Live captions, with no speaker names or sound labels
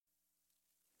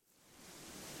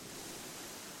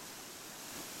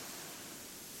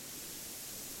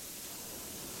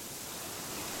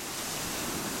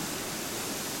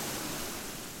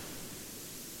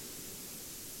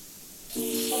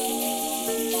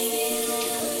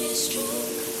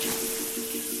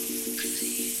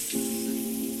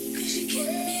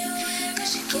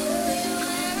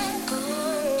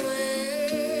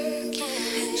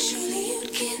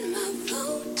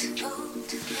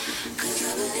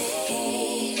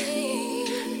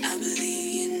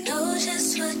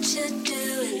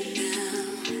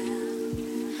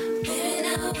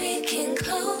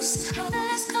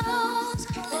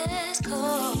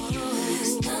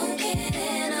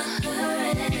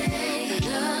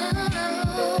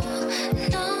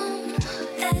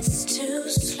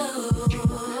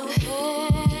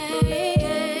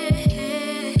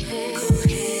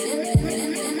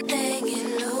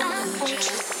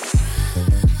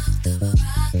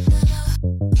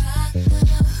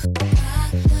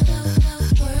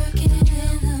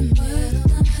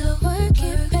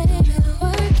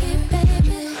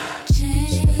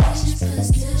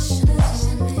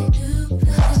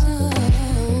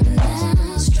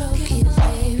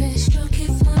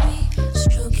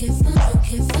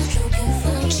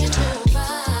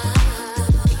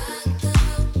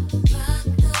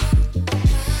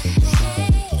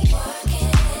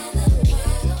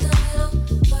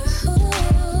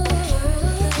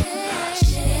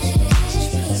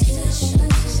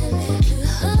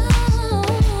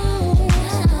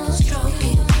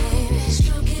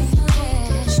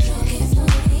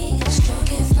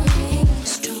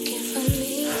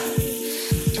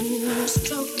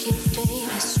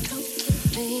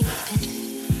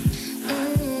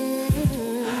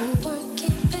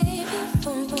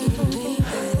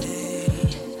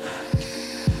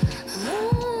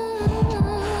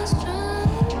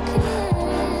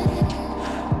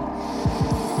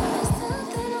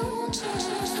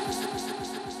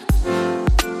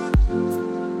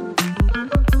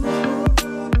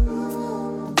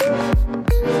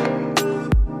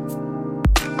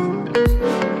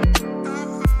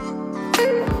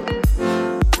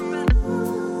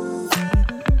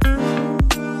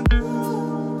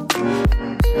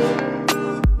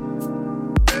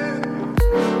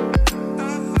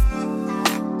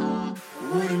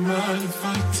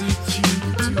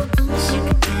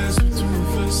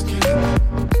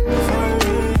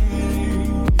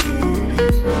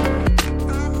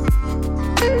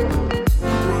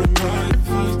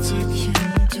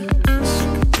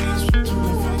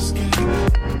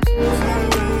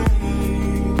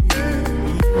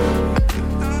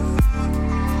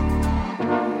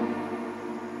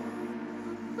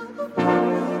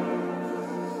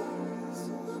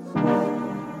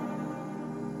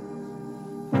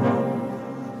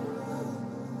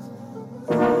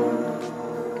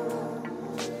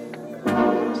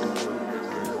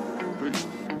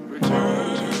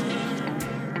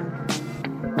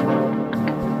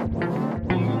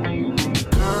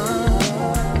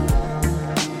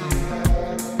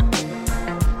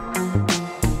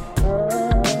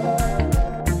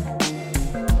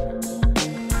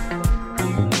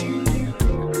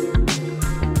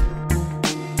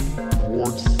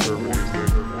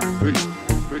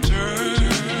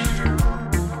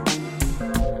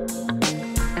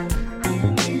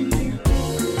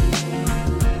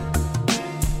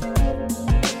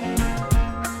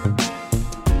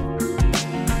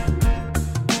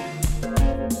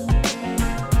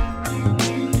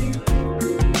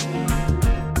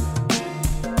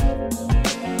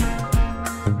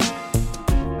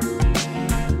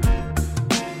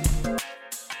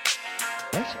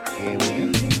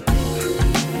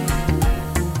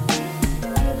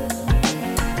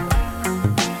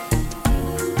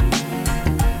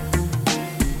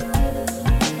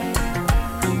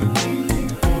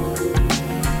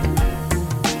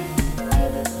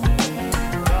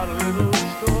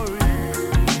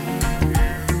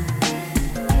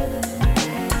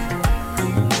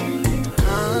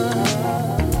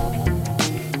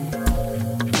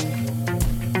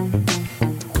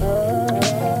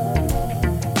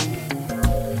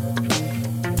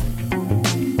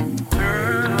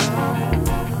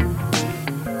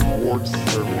Kource,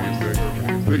 her music.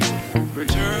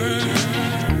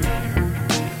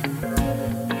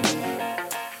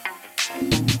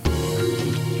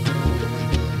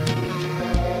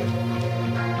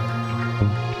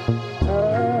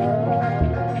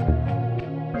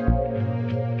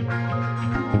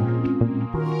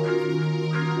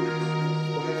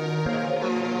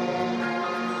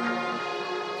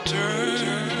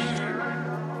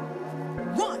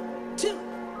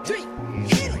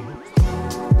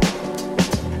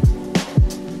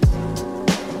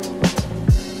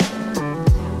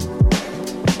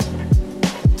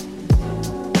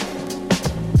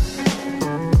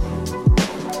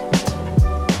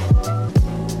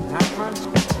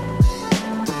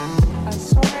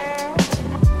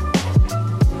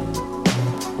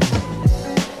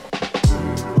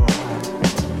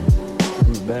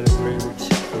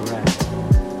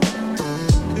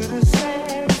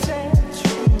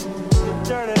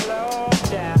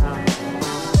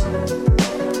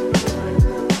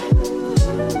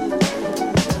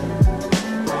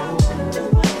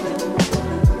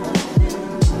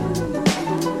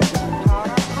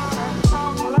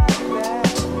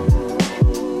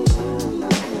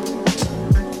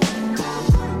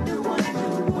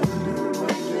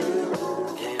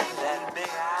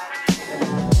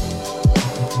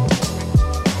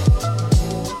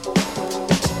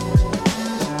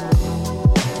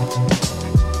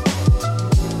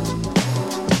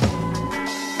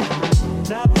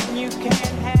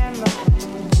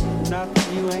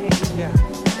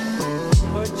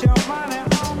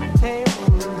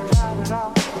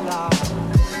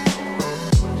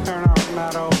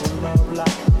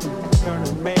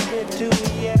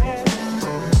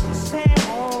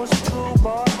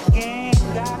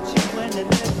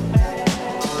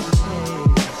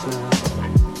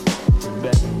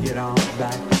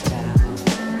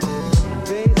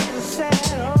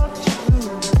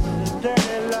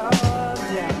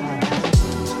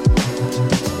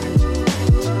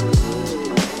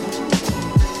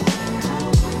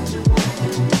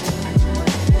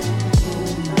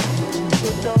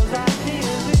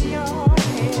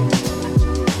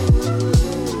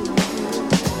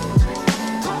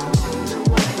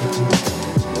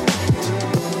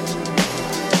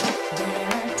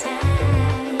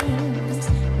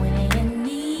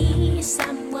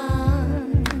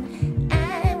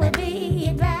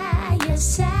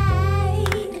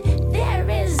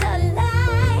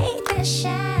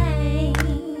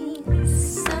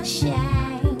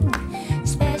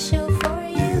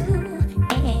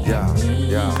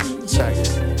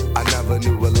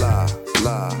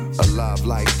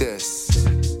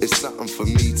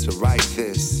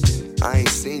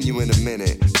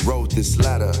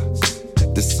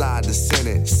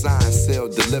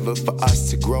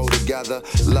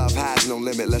 Love has no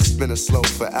limit, let's spin it slow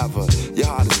forever. Your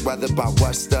heart is weathered by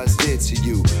what studs did to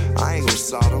you. I ain't gon'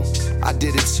 salt them, I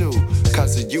did it too.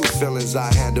 Cause of you, feelings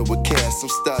I handle with care. Some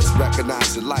studs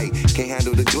recognize the light, can't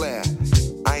handle the glare.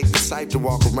 I ain't the type to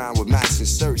walk around with matching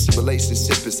shirts.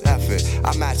 Relationship is effort.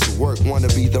 I match your work, wanna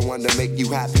be the one to make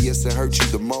you happiest and hurt you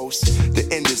the most. The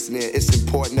end is near, it's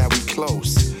important that we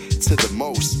close to the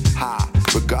most high.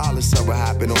 Regardless of what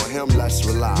happened on him, let's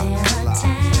rely.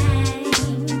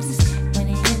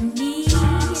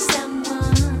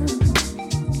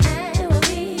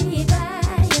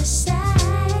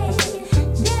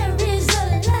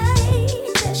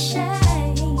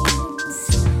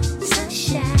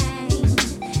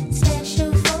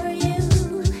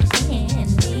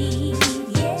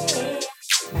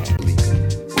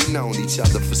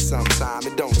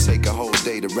 It don't take a whole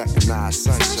day to recognize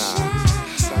sunshine.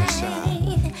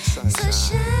 Sunshine, sunshine,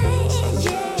 sunshine.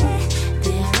 Yeah.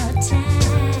 There are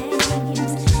times when you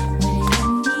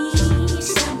need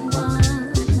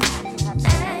someone. I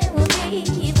will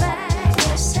be by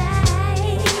your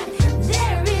side.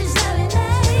 There is a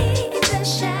light that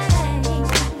shines.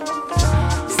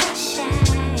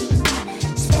 Sunshine,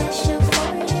 special for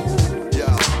you. Yo,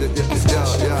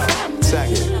 check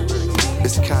it.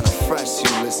 It's kinda fresh,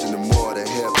 you listen to more than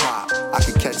hip-hop. I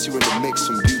can catch you in the mix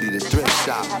from beauty to thrift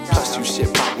shop. Plus you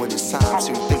shit pop when it's time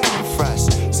to think of you fresh.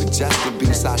 Suggesting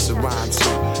beats I should rhyme to.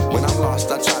 When I'm lost,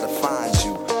 I try to find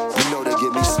you. You know to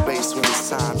give me space when it's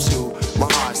time to. My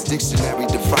heart's dictionary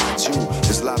defines you.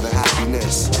 It's love and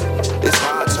happiness. It's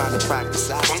hard trying to practice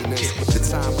abstinence. The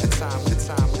time.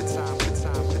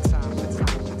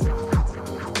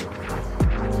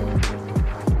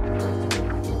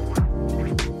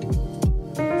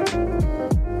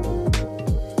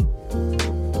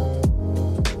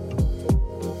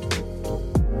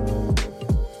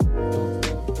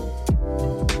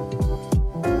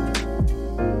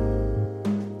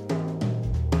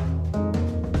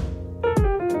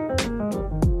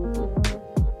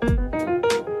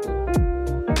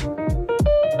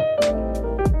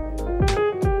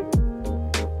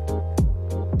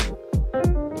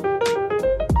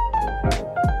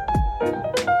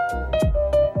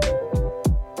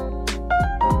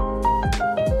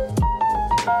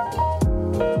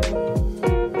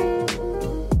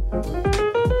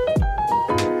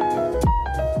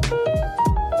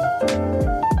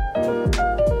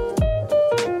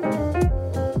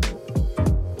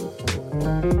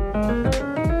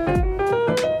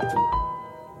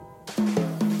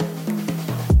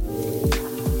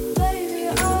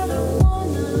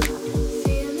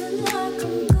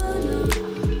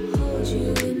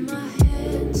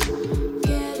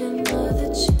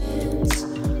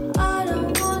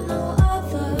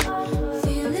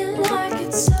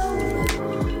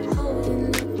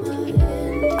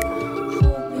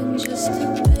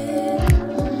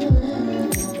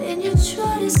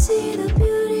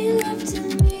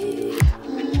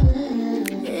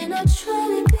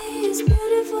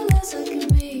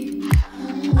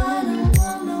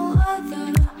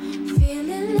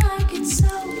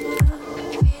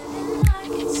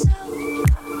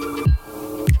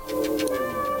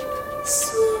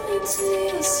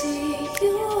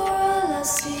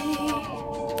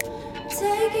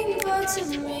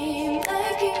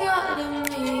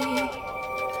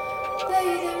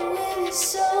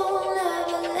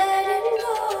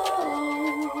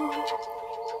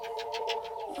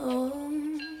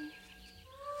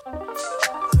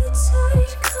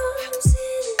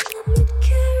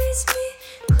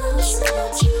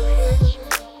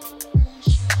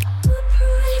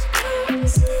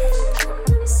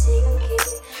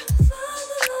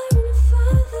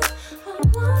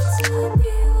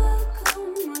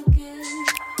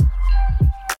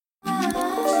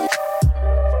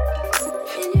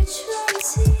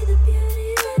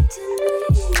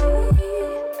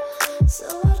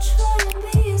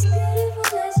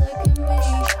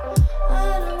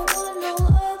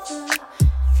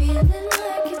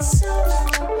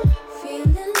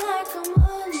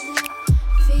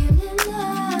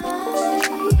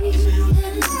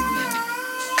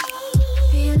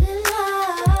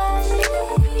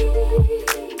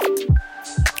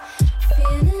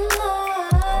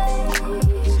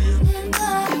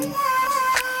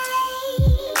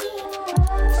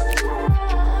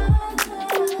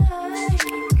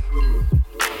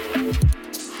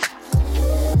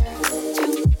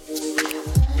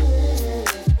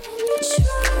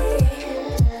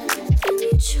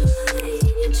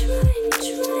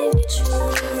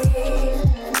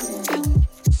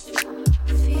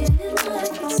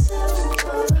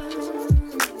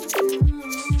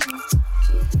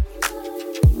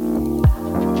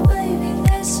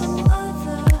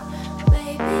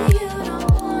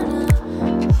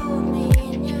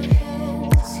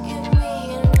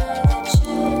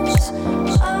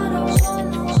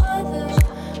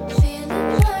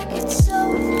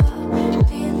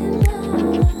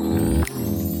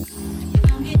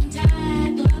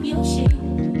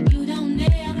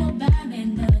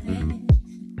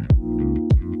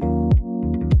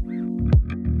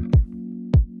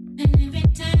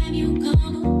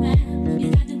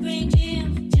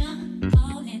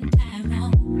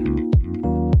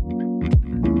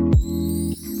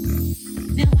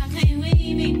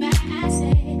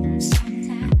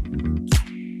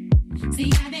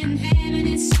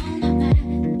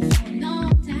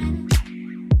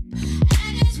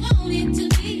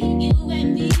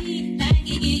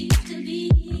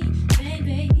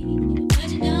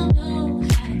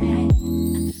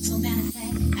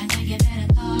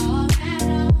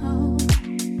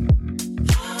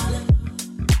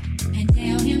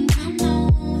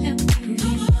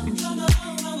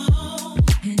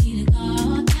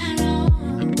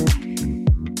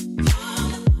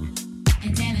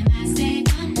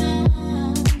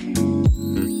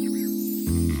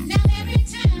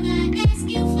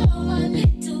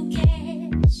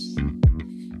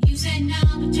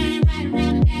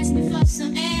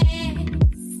 some ass.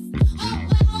 Oh,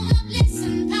 well, hold up,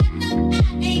 listen, partner,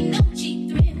 I ain't no cheap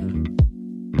thrill.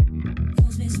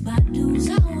 'Cause Miss Badu's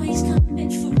always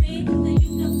coming for real, and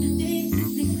you know the deal.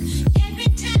 Every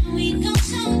time we go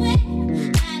somewhere,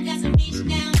 I got to reach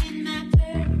down in my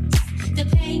purse to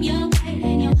pay your way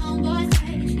and your homeboy's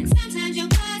way, and sometimes your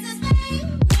cousins pay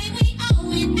when we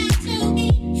owe it out to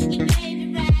eat. Your baby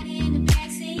ride in the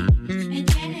backseat, and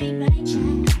that ain't right,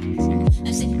 child.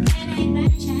 I said that ain't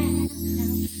right, child.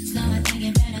 So I think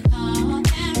you better call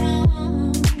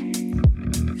Tyrone.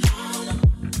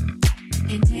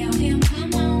 And tell him,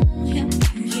 come on, help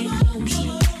you get your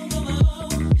shit.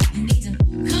 You need to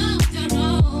call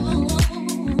Tyrone.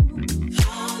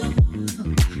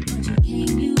 But you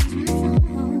can't use my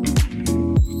phone.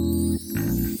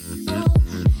 Oh,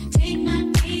 take my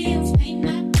pills, pay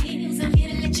my bills. I'm here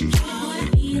to let you know what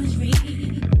feel is real.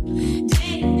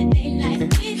 Day to day life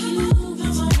with you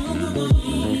is no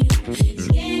real. It's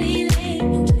getting late,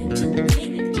 no time to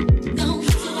wait. Gone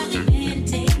so I can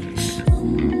meditate.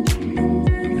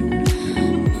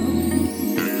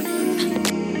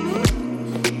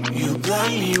 You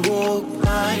blindly walk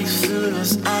by through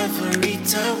those ivory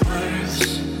towers.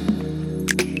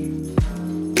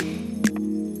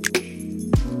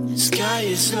 Sky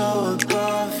is low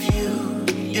above you.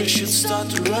 You should start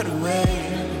to run away.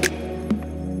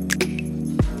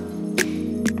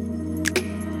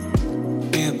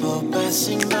 People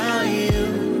passing by you,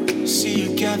 see you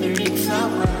gathering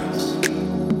flowers.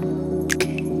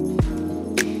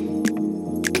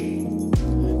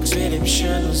 'Cause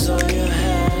redemption was all you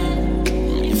had,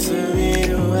 and you threw it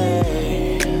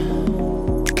away.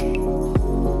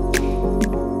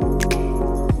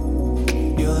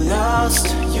 You lost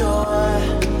your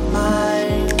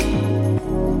mind.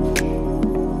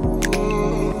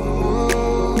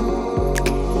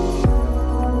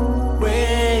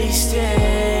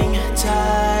 Wasting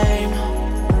time.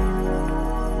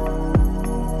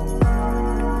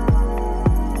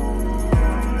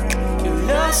 You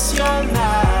lost your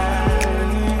mind.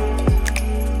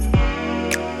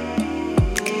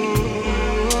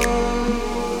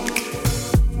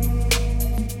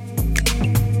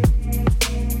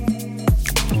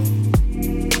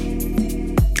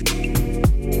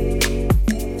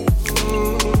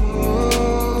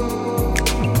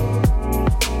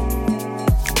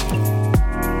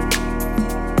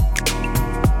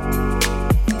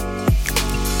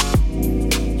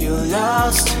 You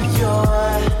lost your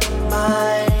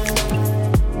mind.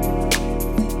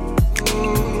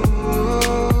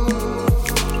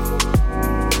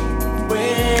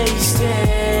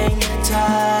 Wasting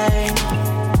time.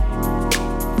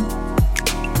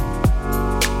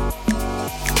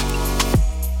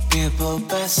 People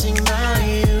passing by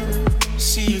you,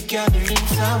 see you gathering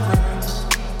flowers.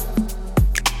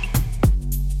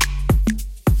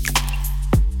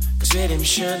 'Cause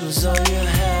redemption was all you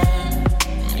had,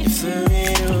 and you threw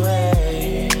it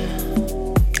away.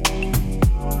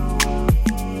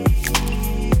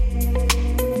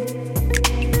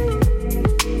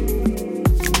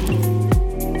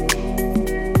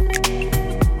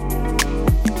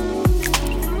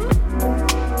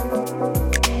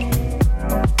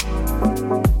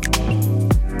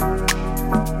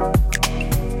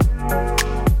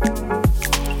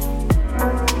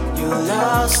 You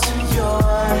lost your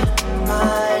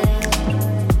mind.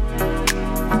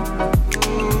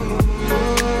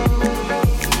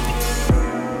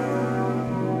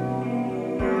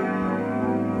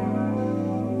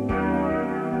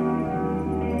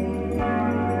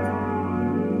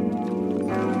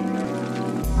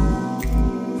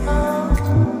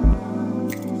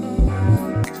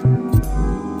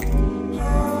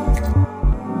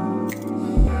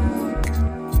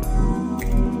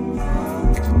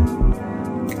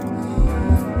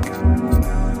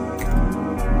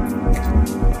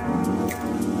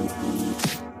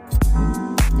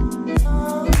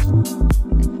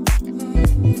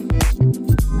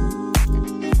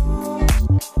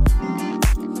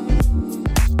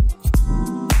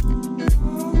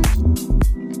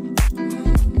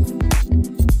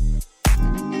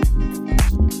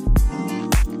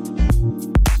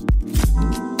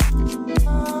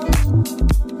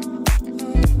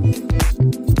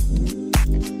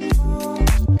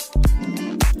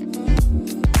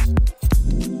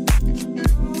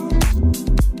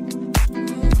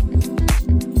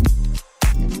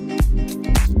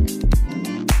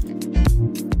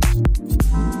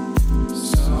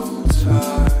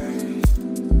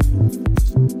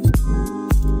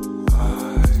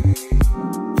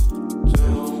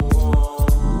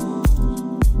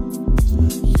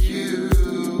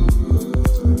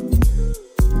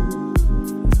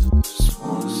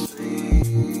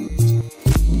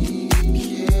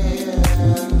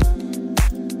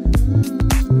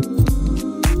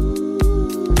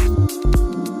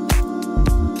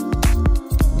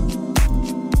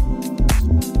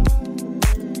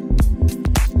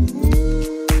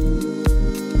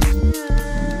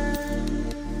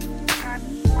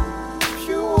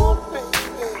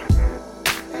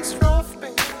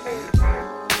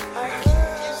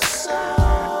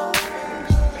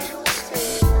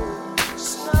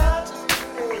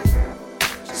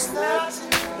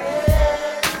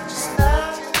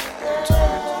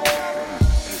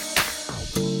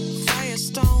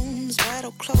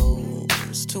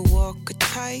 a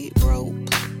tightrope.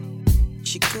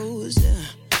 She goes,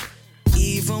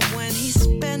 even when he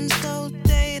spends the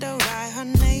day to write her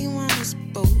name on his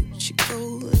boat. She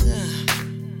goes,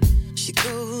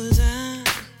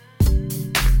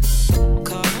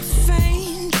 call her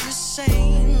faint, just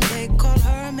saying they call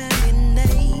her many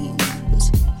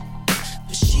names,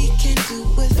 but she can't do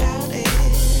without it.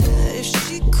 If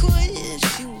she could,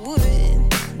 she would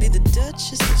be the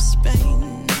Duchess of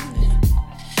Spain,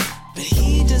 but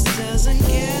he just doesn't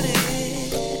get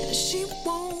it. She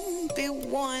won't be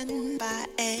won by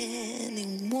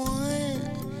anyone.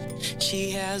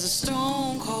 She has a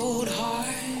stone cold heart.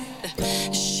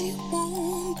 She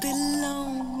won't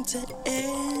belong to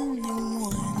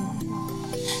anyone.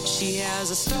 She has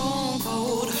a stone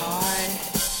cold heart.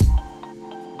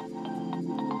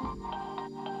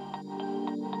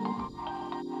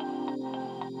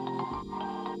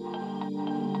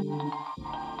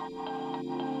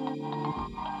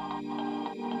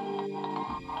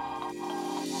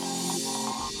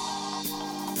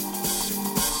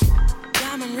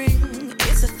 Diamond ring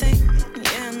is a thing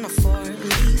in a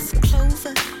four-leaf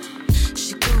clover.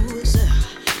 She goes,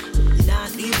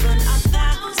 not even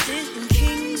 1,000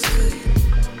 kings could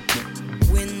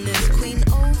win this queen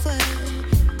over.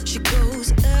 She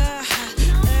goes,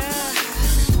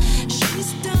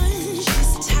 she's done,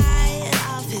 she's tired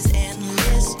of his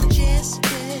endless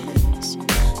gestures,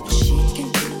 but she can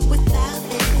do without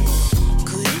it.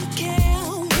 Couldn't care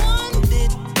one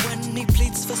bit when he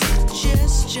pleads for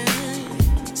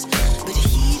suggestions, but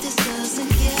he just doesn't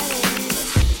get it.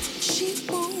 She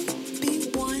won't be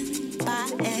won by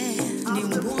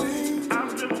anyone.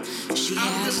 She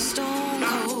has a stone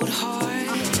cold heart.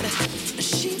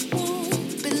 She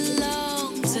won't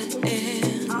belong to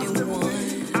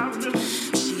anyone.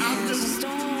 She has a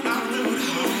stone cold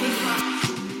heart.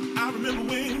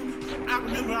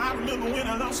 I remember when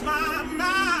I lost my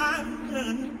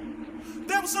mind.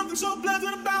 There was something so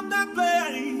pleasant about that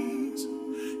place.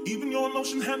 Even your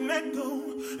emotion had an echo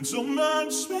and so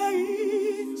much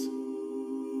space.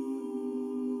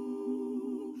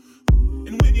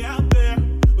 And when you're out there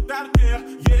without a care,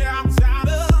 yeah, I was out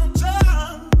of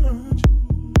touch.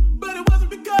 But it wasn't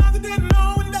because I didn't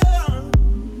know enough.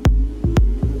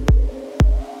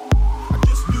 I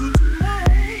just knew too much.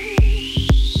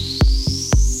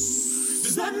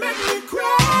 Does that make me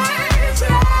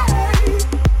crazy?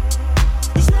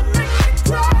 Does that make me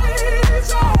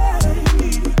crazy?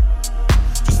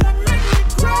 Does that make me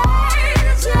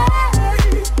crazy?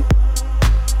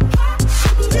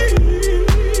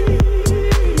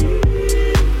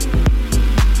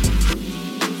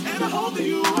 And I hope that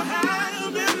you are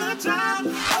having the time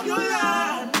of your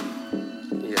life.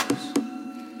 Yes.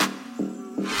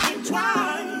 Think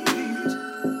twice.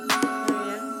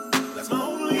 That's my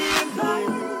only advice.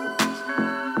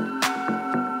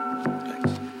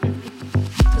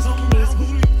 'Cause I'm not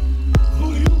who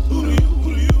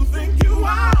do you think you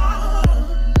are?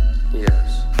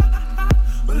 Yes.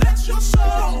 But that's your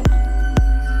soul.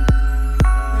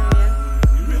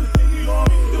 You really think you're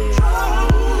in control?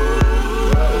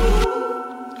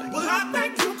 Well, I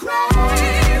think you're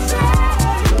crazy.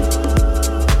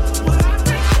 Well, I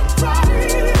think you're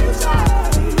crazy.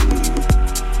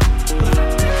 Well, I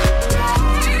think you're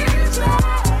crazy.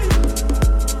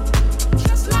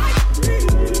 Just like me.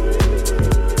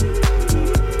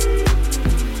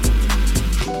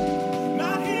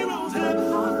 Not heroes have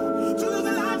to live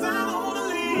the lives I wanna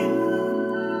live.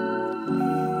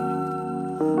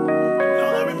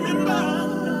 All I remember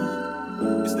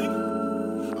is thinking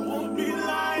I wanna be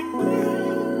like this.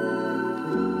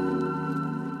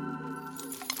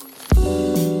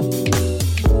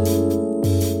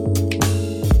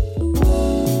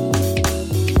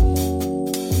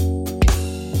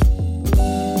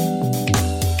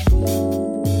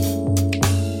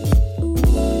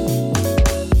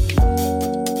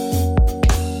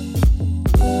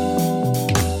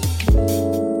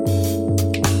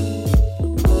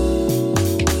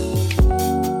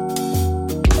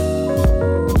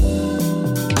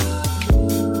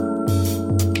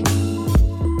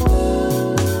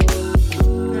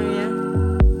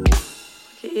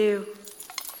 Look at you.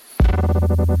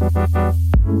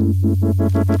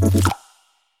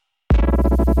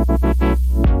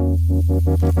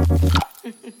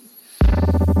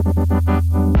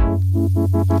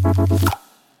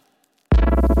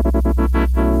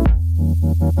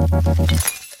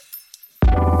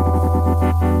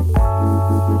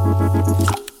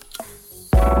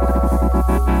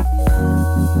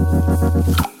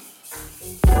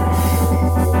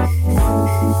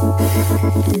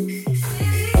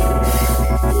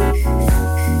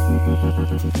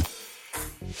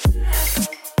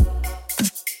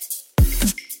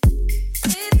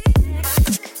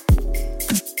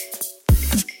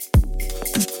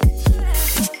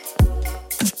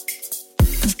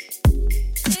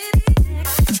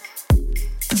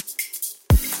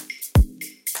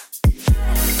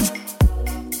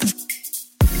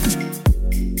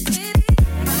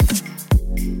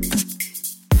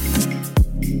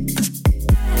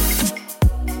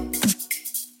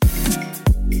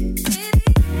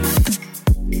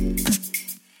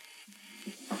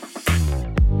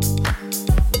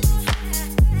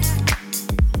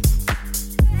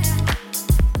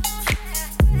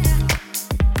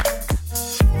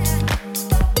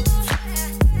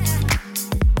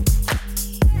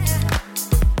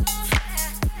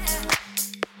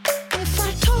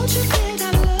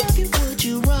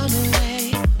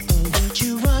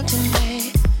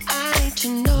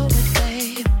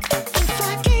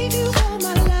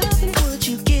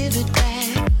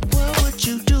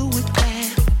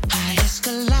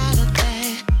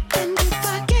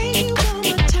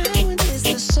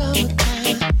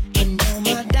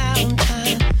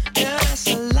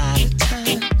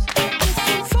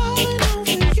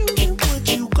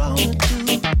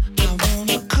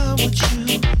 with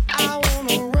you. I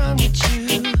wanna run with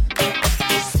you.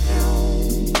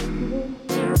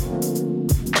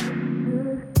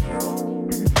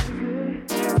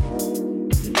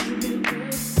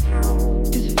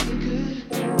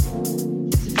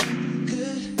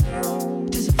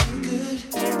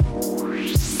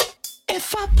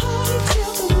 If I party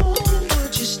till the morning,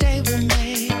 would you stay with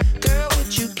me? Girl,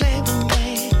 would you play with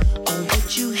me? Or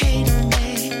would you hate on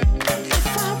me?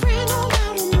 If I ran all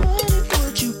out of money,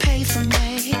 would you pay for me?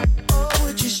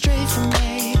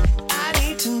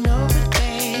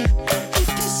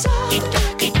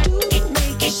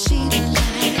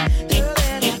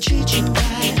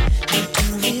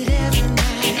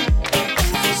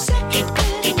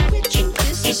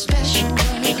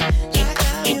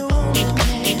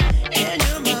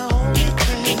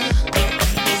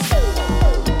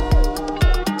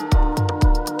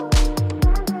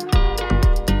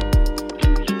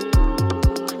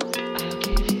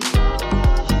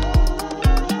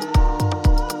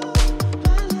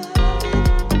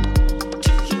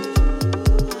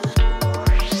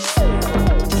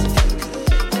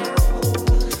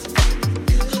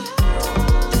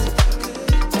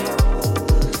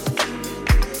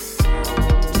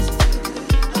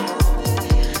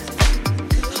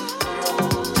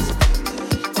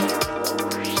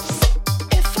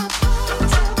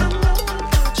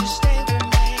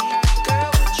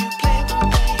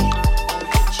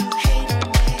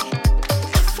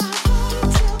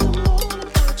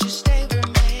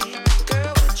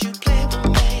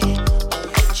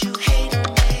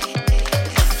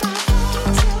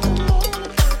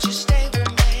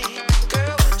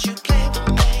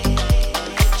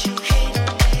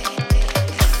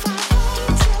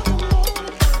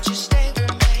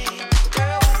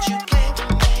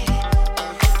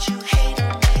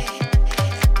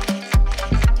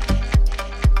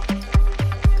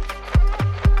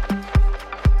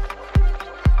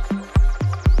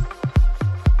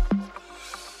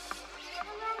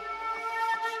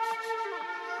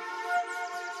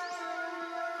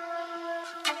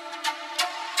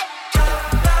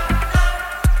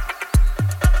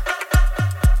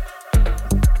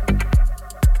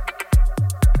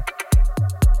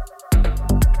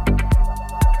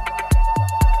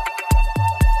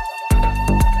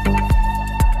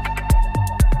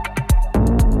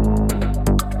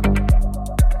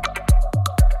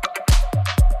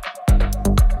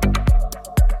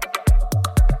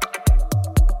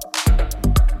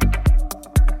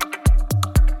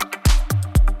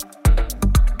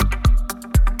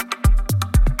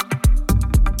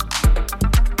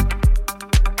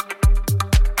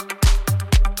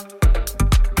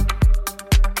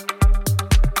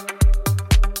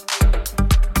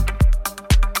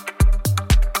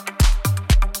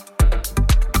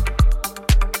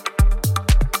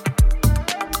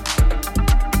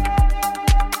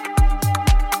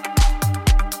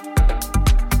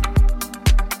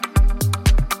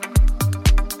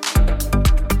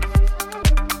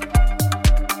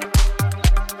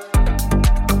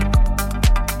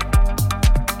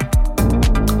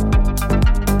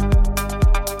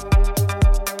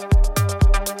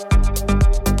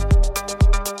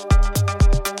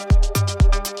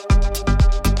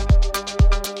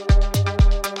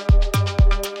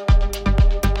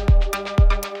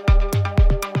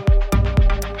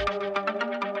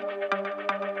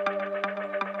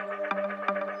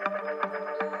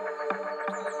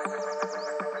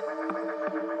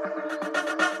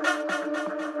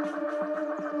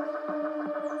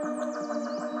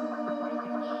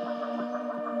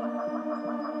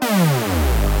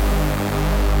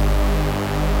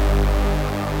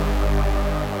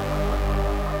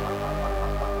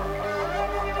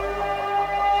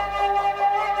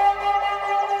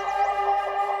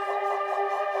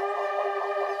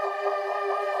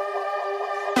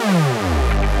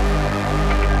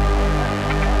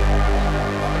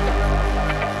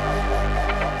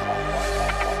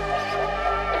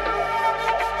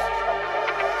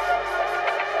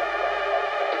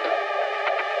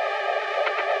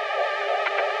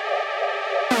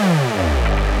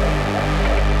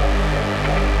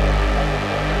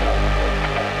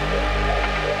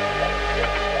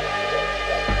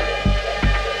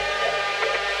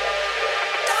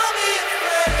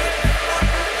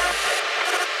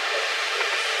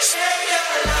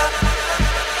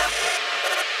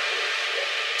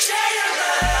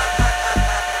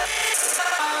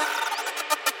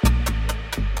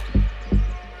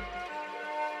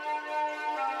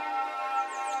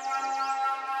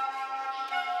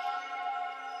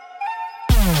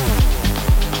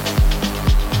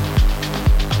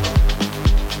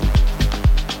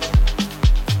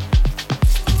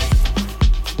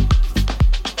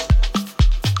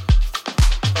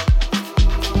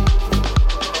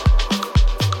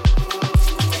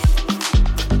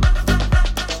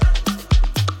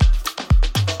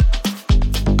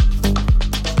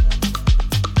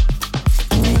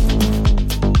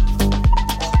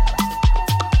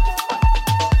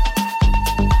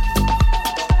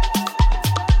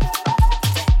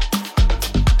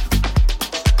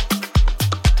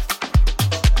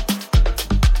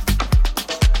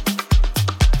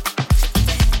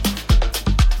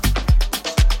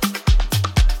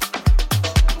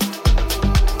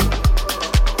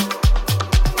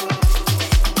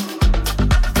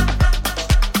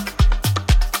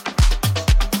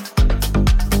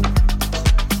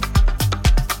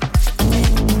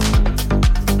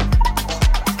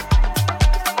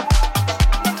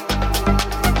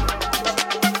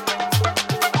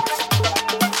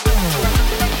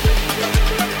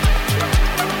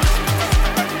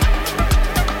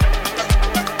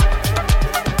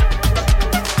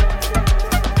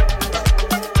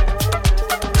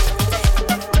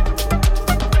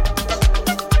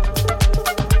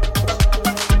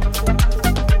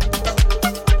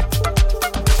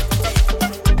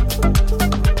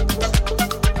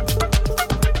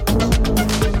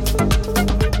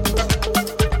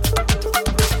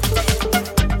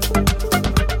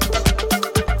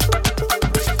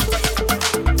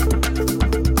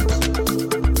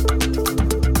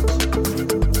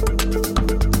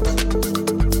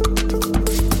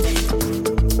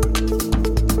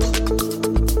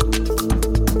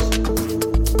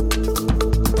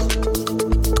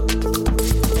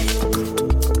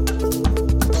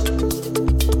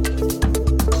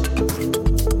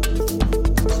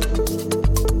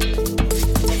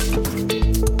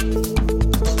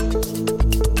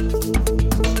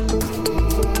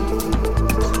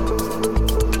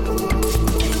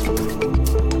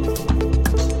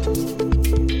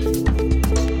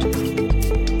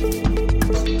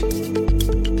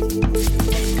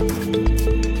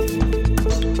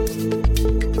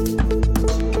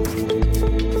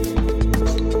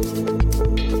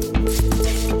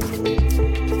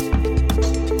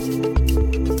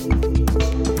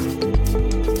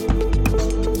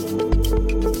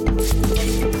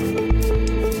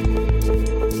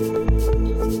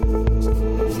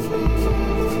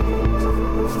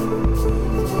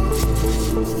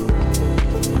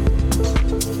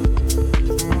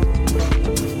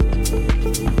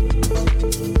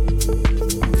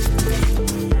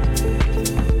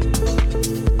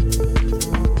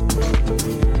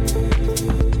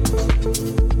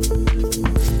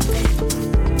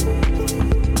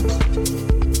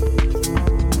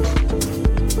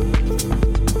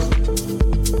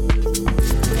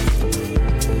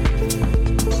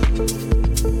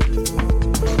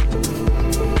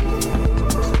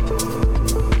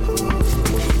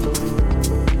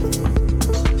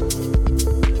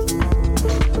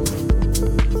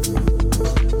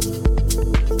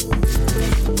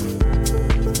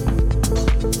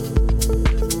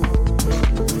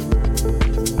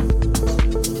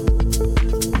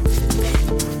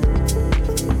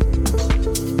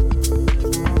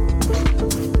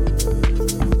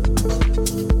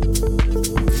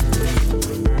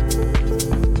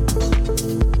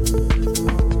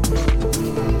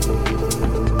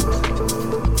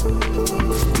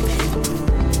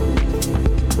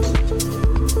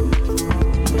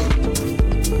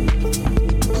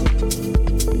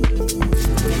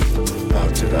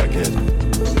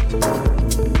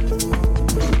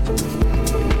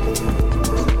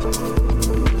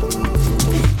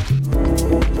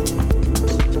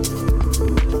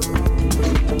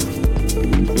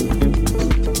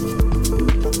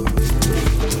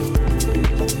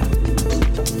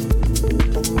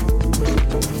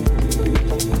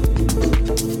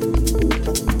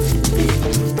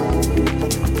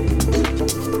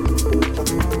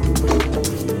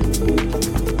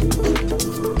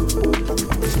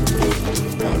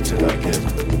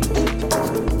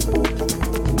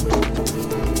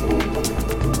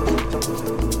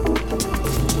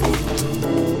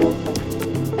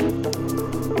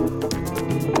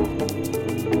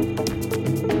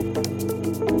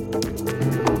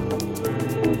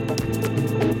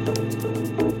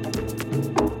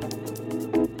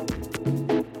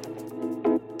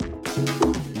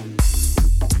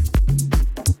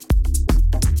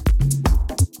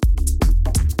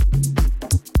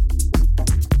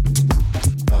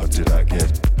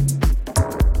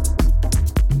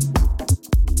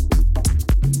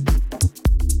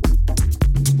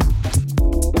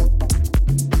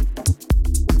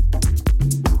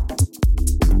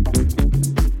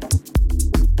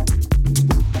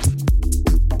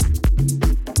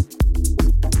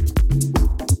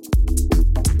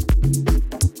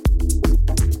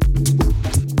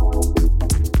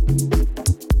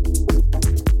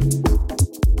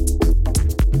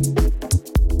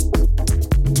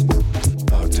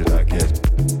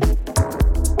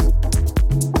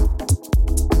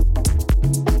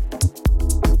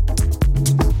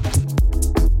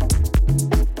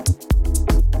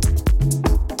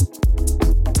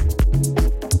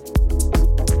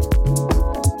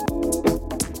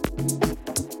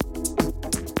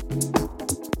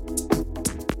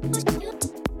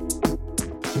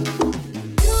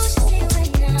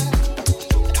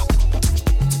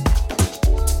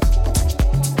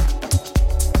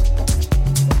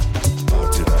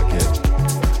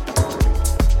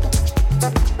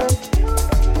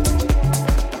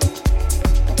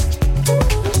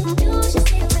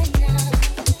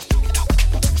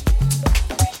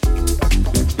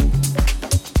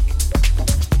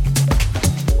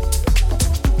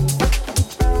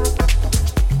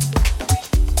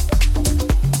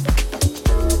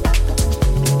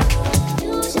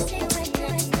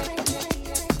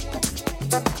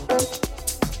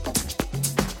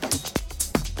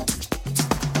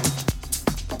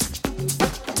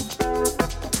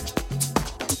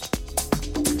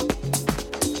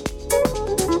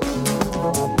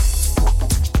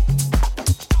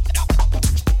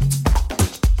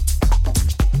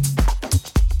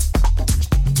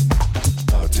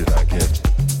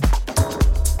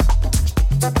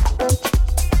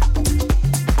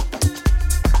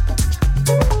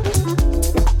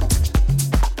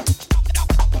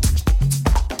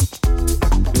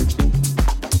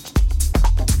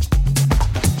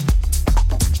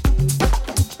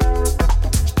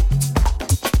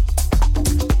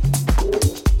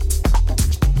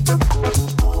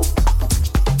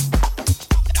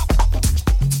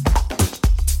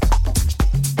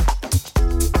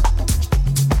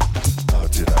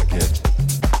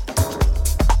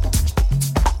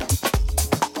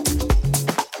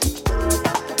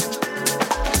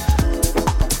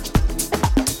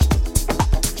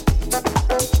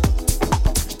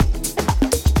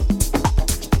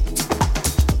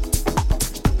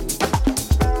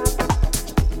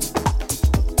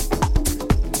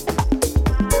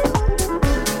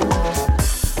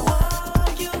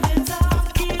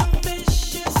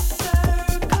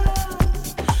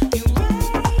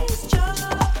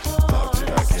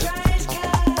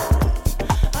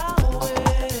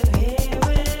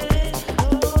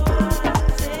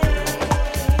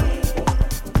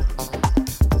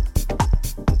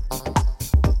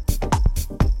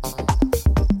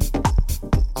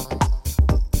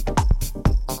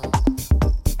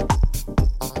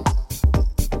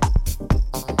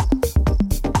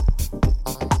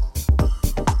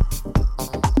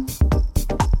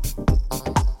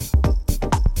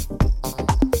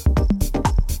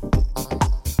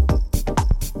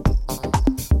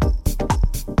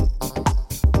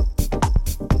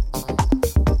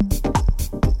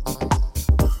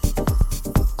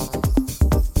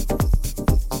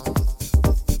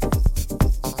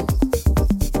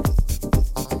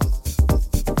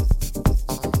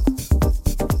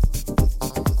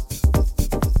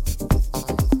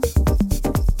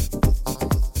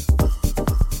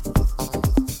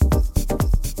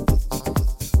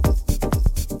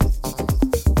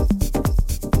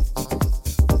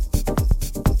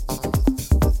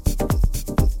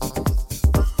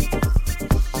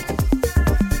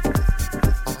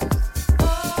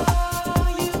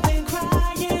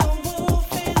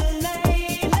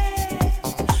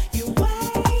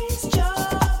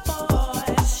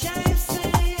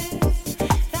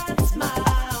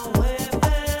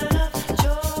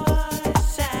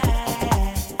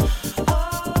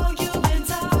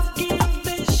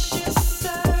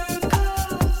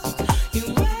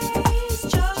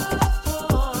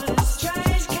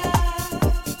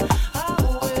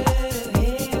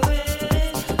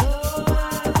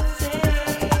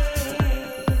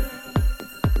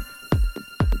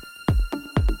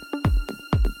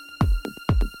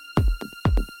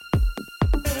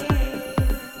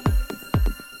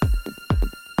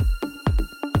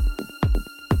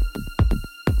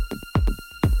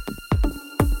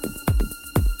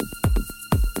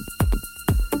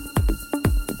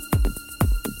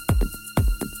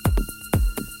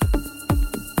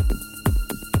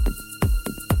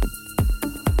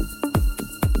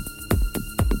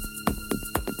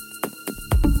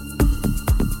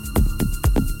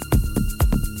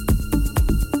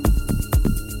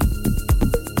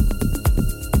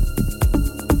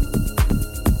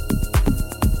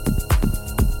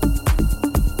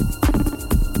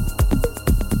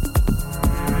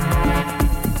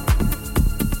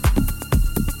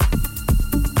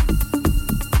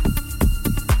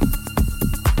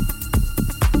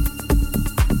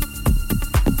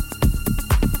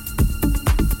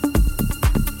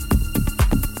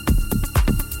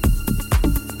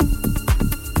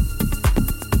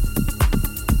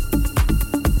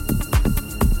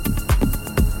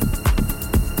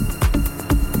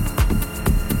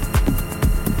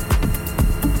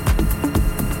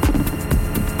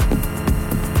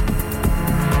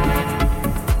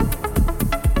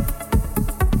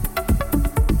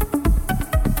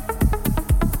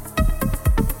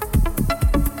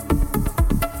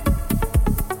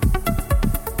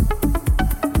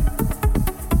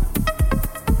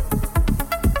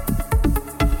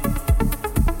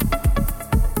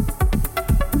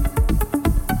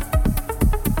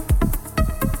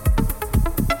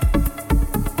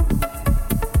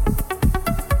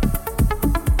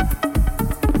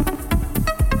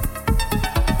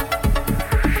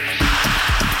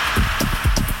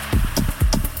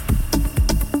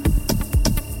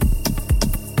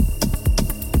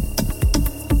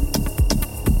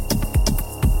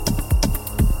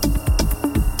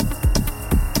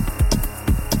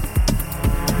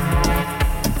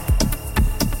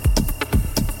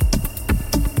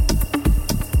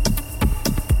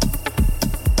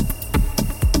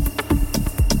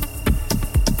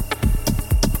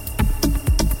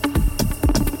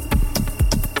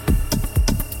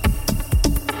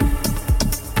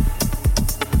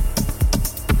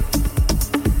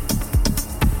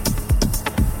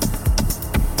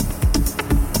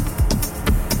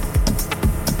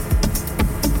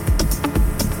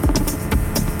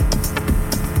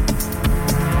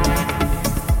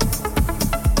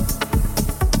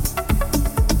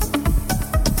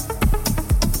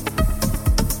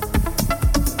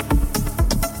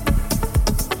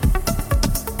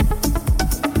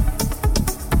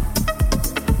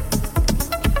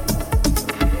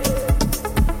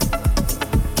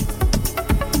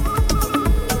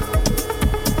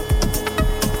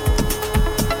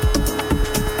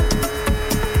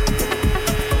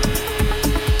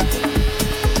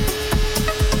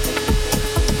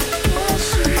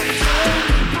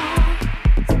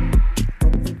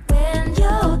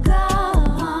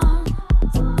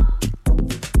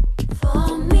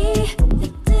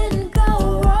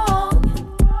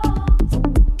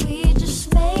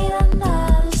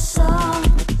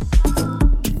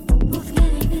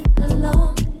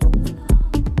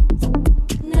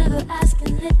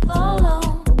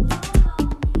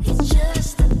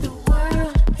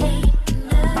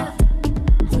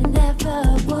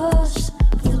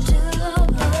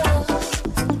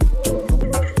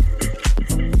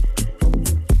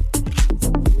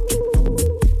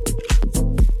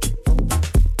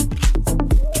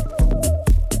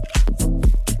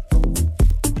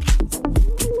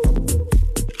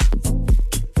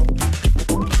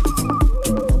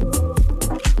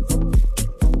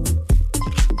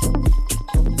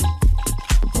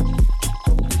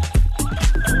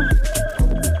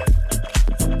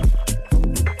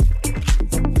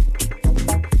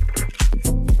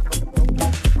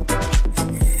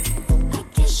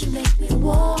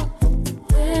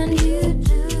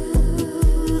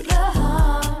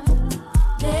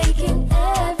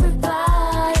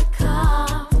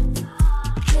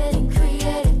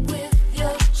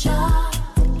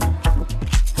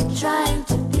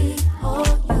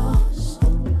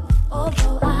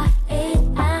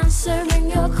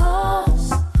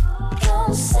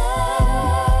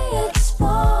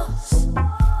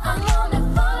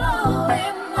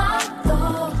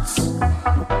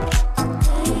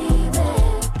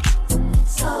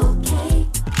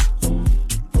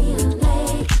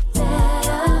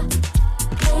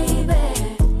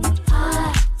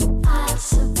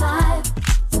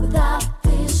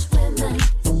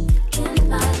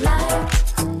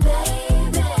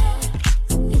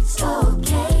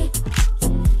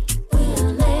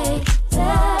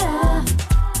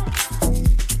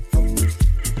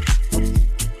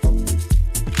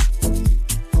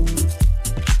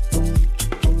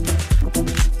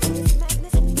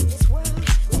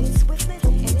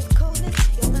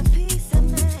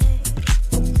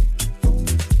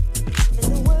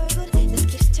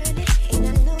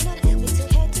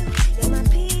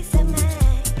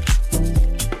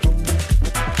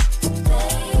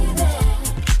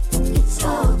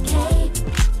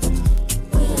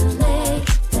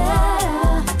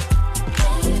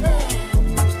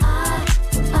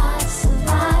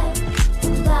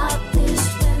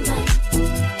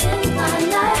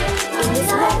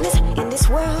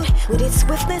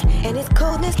 swiftness and its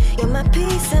coldness, you're my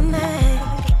peace of mind.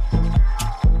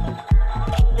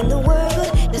 And the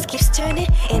world just keeps turning,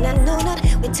 and I know not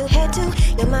where to head to,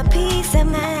 you're my peace of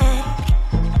mind.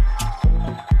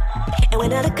 And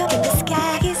when I look up in the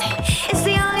skies, it's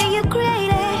the only you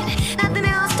created, nothing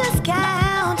else does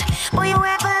count. Boy, you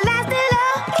everlasting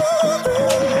love.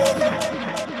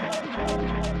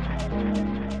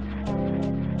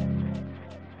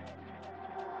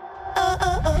 Oh,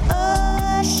 oh, oh,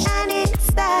 oh, shining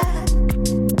star.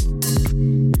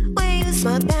 When you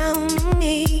smile down on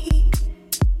me,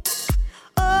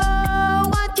 oh,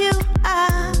 what you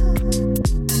are.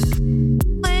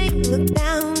 When you look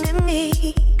down at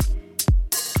me,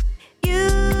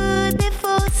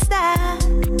 beautiful star.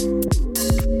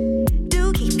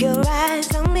 Do keep your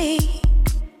eyes on me.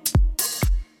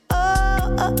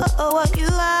 Oh, oh, oh, oh, what you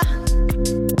are.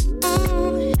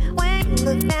 When you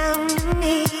look down at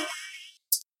me.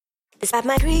 This life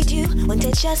might read you, won't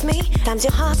adjust me. Times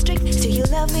your heart strict, still you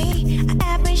love me.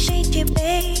 I appreciate you,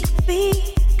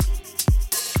 baby.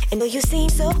 And though you seem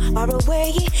so far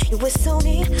away, you were so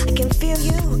near, I can feel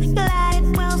you. Your light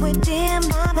wells within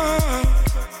my mind.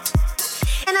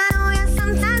 And I know you're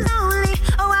sometimes lonely.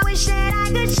 Oh, I wish that I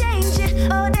could change it.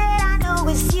 Oh, that I know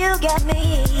it's you got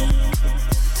me.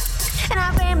 And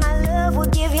I pray my love will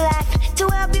give you life to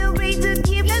help you breathe, to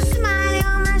keep you smiling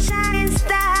on my shining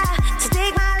star. So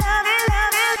take my love and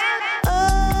love and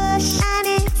oh,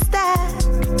 shining star.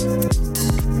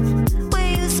 When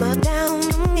you smile down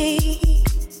on me,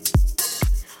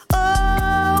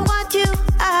 oh, what you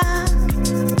are.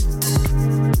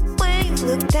 When you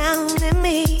look down at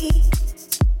me,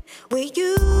 with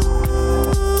you,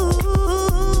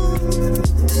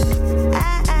 I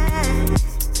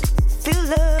feel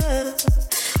love.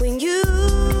 When you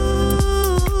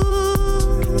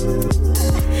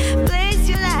place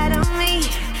your light on me,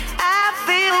 I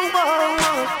feel warm.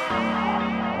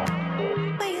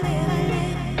 When you live,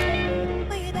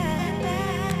 when you die.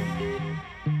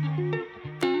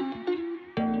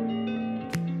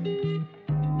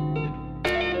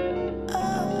 Oh,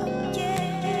 yeah.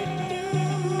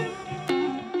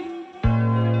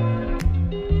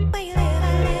 When you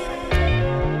live,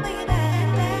 when you die.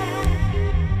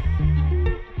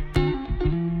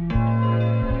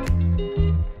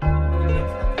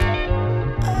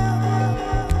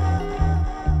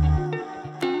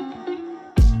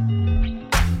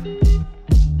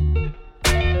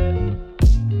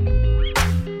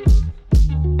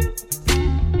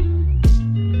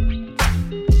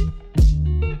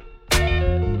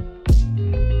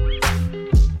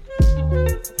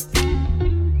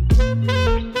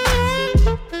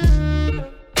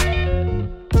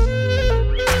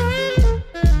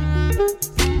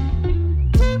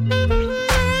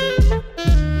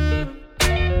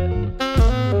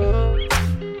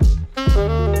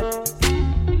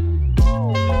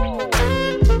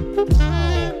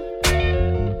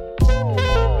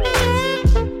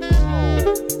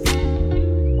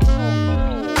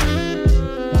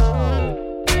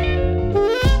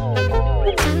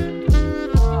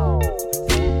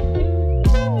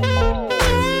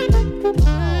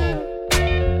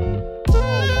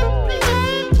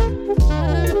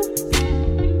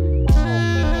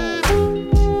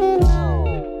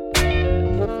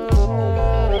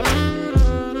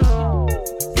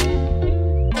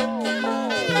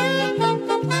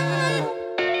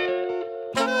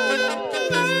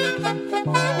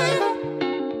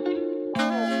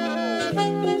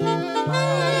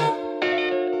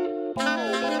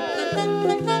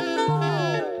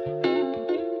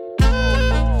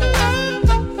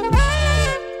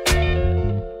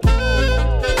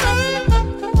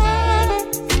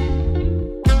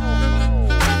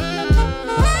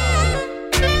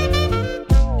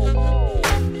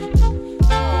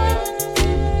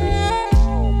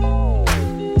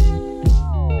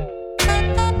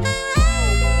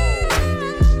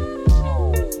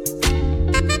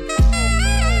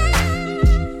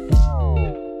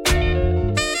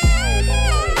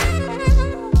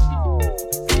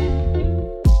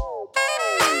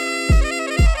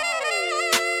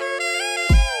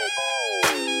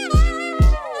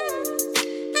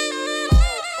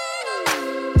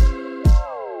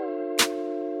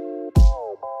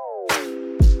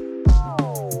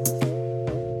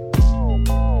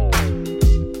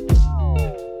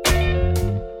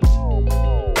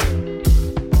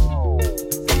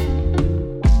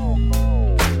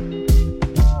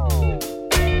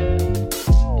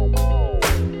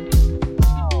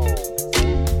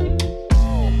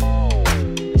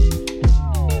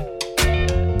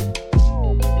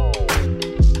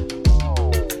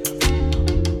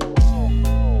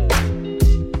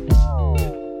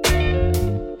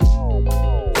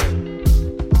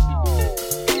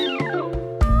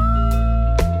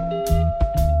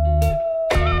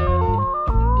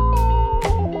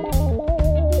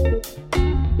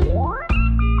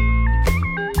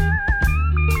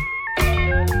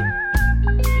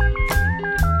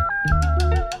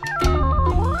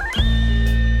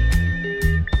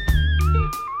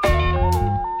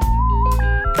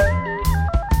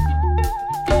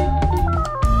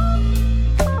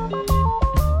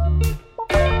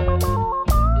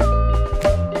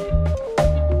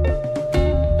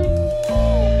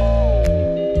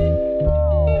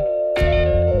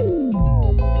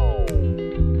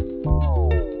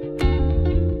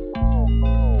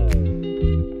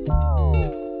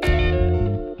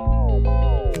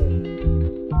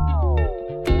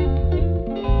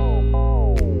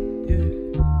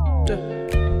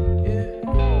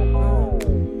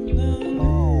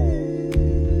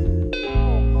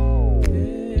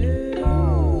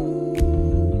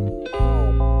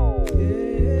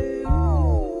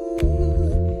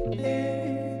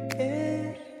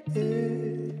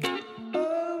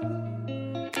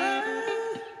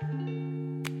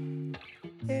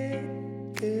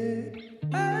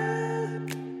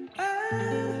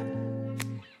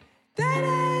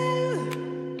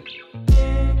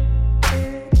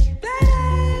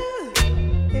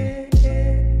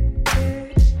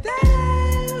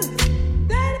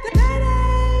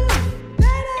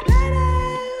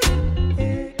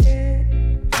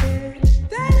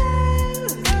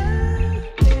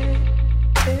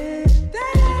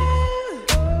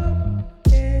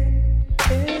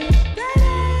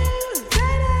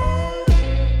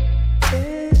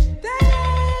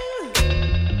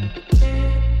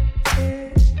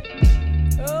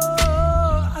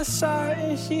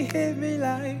 and she hit me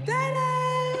like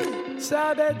that.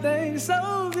 Saw that thing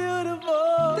so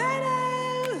beautiful.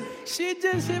 She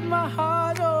just hit my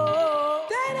heart, oh.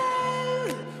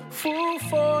 Full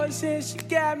force and she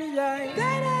got me like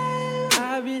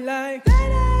I be like,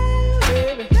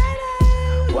 baby,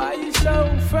 why you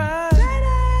so fine?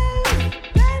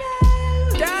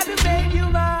 Gotta make you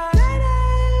mine.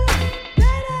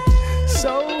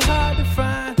 So hard to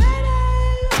find.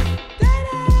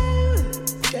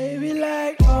 Baby,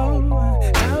 like, oh,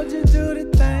 how'd you do the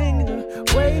thing? The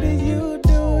way that you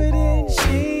do it, and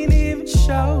she ain't even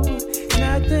show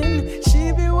nothing.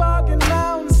 She be walking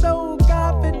around so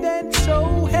confident,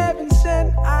 so heaven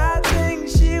sent. I think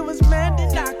she was meant to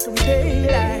knock them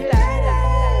daylight.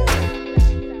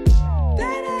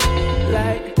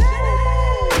 Like,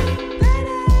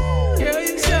 girl,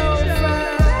 you so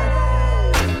fine.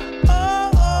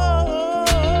 Oh, oh,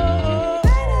 oh, oh.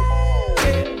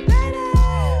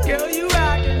 Yeah. Girl, you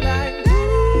rockin' like,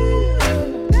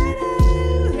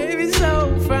 baby, so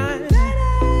fine.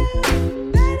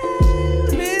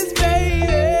 Miss Baby,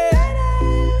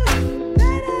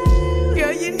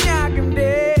 girl, you knock 'em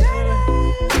dead.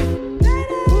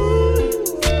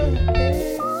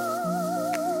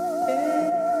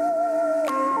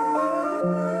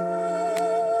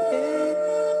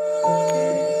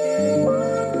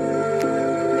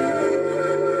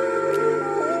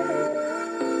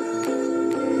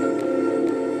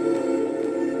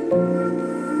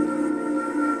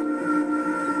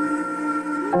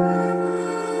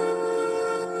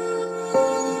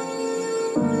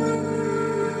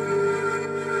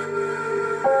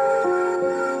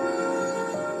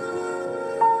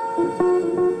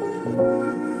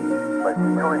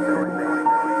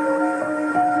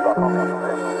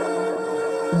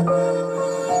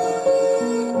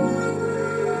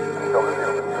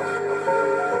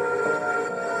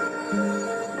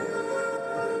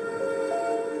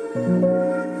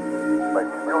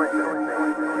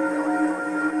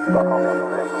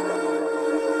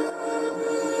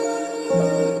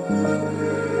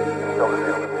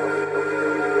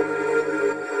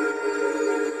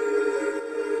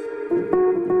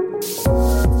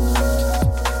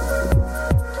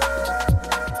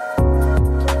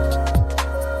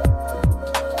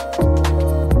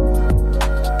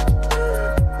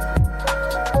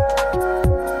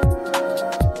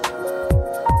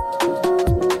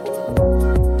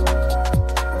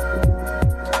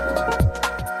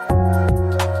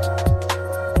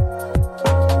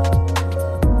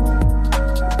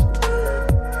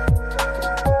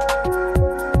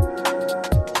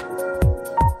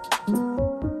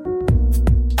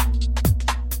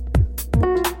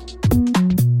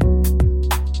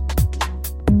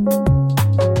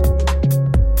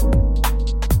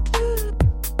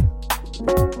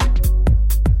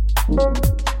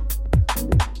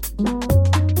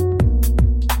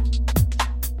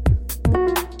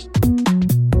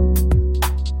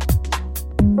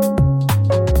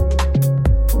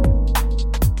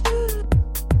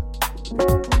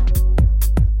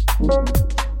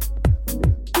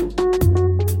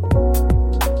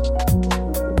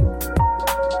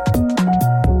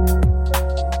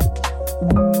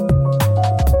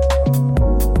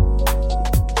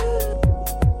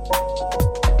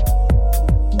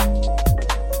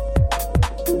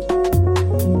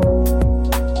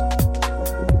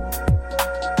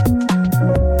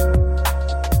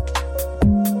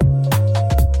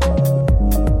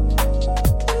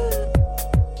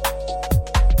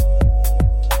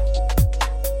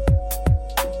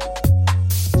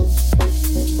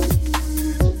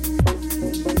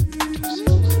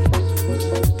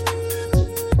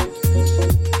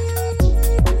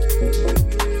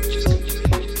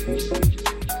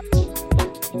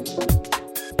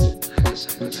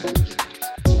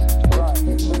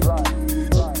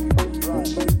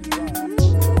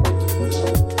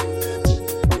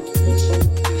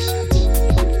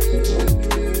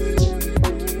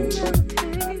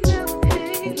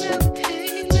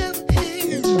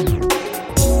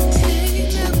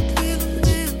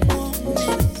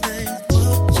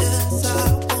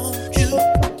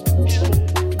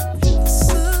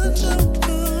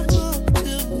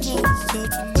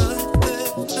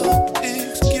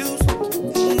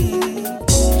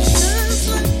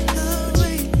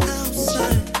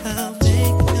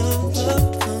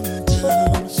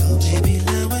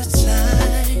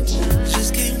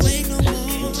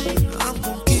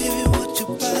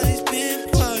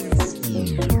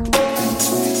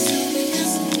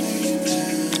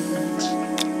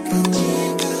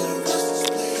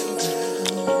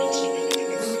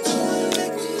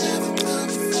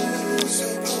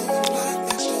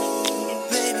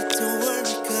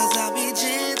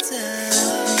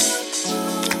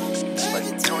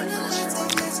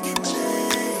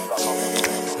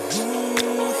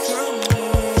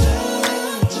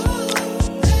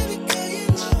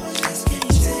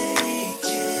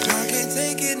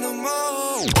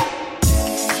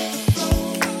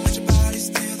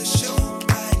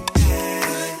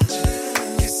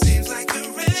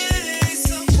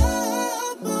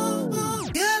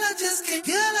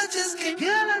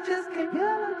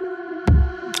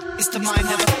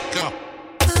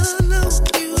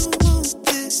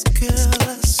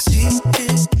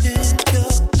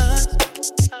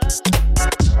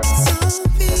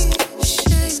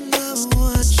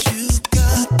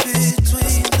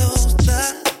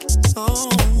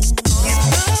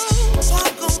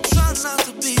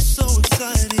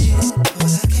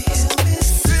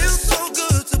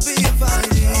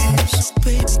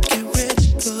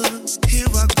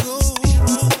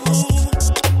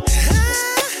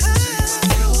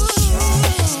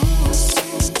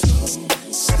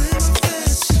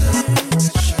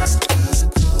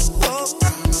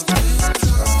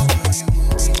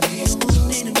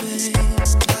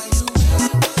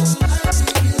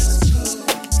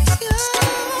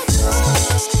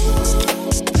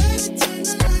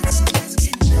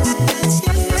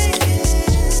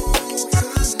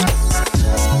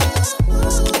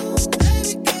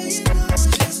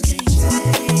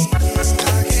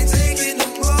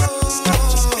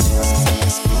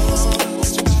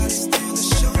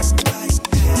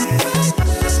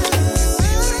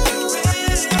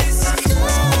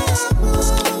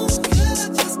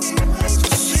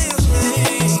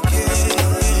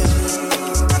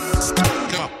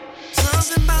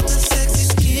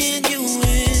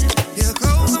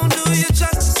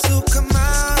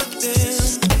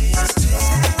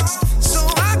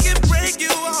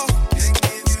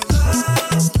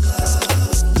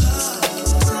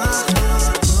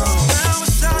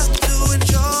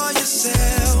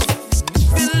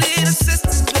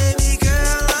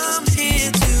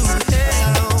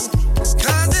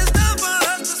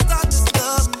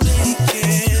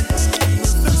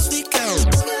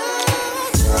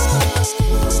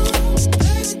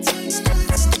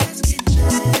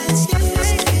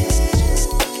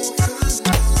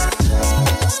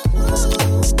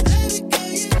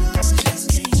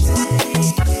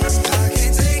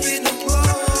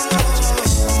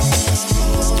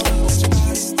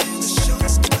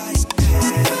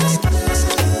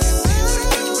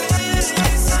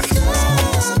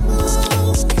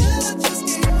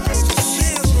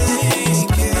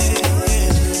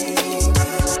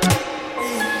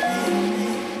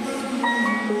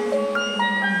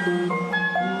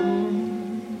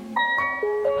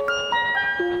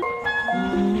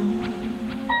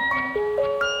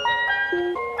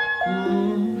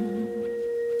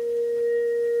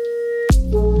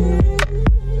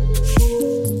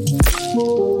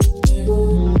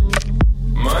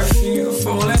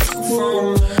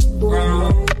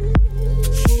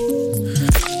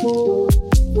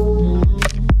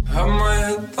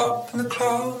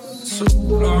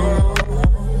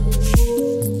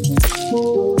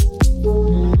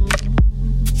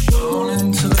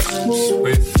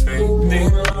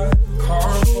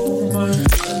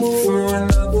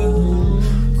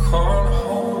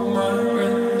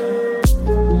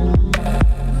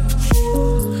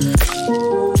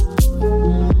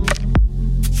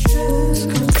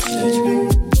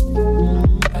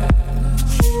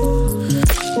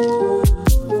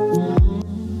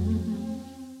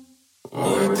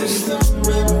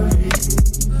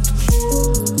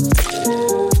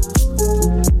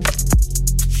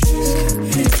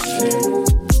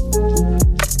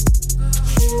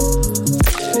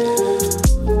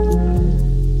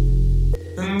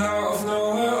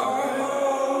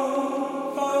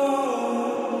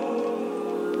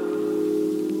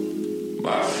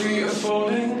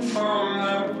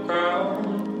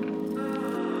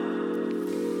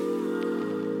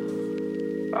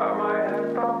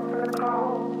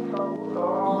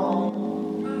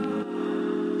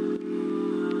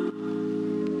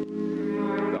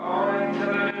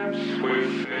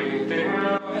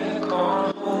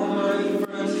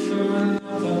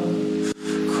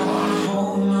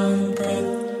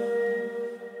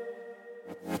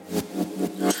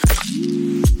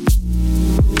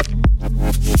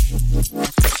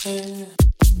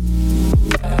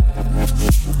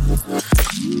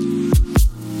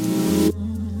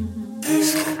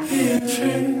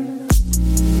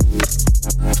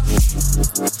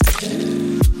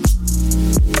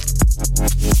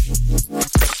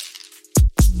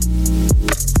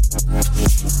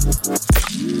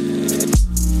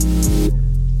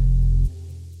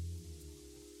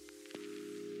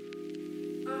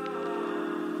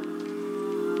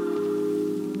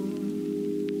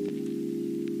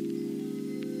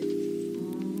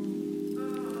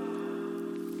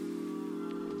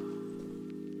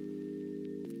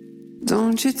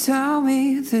 Won't you tell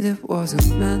me that it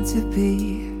wasn't meant to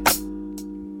be?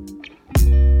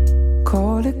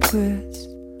 Call it quits,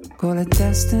 call it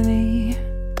destiny.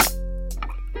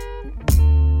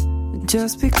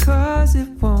 Just because it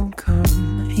won't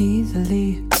come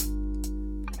easily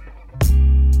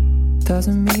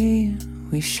doesn't mean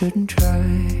we shouldn't try.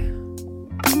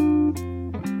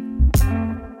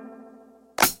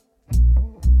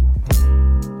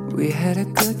 We had a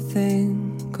good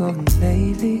thing going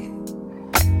lately.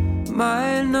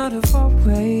 Might not have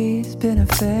always been a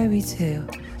fairy tale,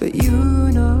 but you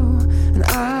know and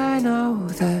I know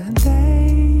that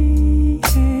they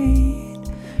ain't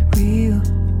real.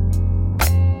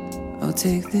 I'll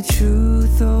take the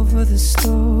truth over the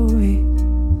story.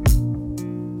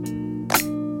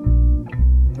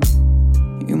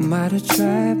 You might have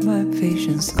tried my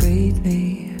patience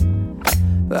greatly,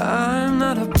 but I'm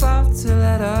not about to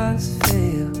let us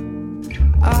fail.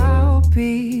 I'll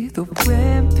be the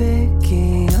wind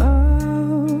picking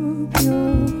up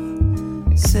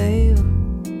your sail.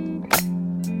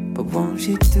 But won't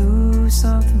you do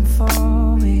something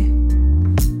for me?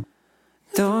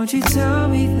 Don't you tell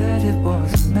me that it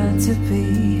wasn't meant to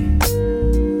be.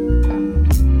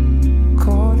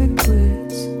 Call it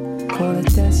quits, call it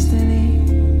destiny.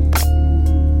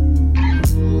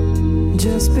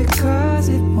 Just because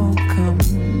it won't come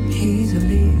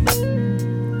easily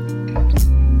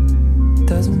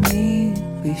doesn't mean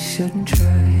we shouldn't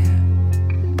try.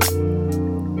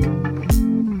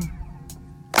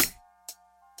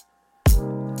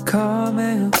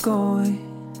 Coming and going,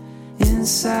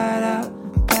 inside out,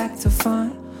 back to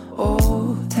front.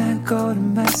 Old tango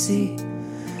and messy,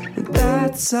 but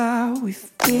that's how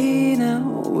we've been and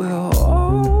we'll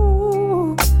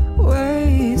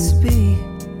always be.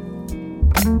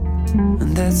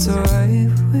 And that's alright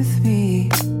with me.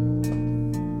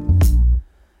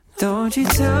 Don't you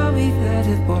tell me that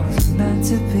it wasn't meant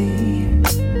to be.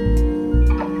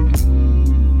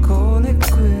 Call it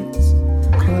quits,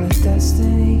 call it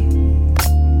destiny.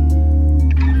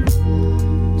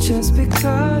 Just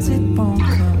because it won't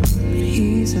come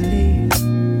easily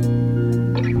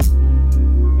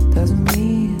doesn't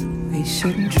mean we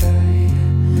shouldn't try.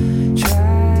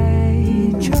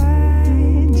 Try,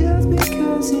 just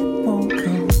because it won't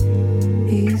come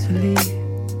easily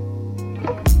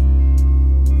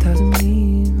doesn't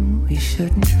mean we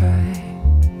shouldn't try.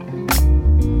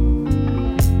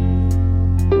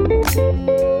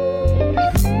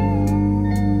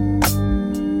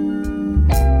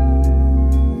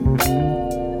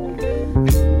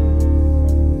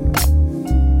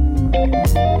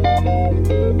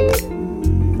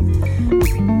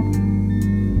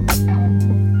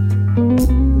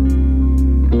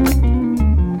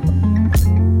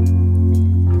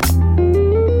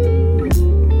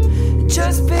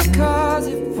 Just because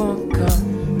it won't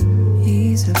come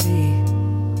easily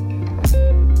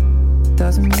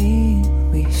doesn't mean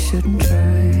we shouldn't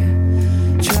try.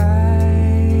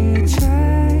 Try,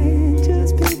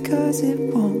 just because it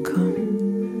won't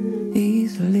come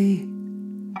easily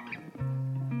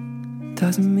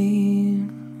doesn't mean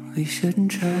we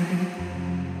shouldn't try.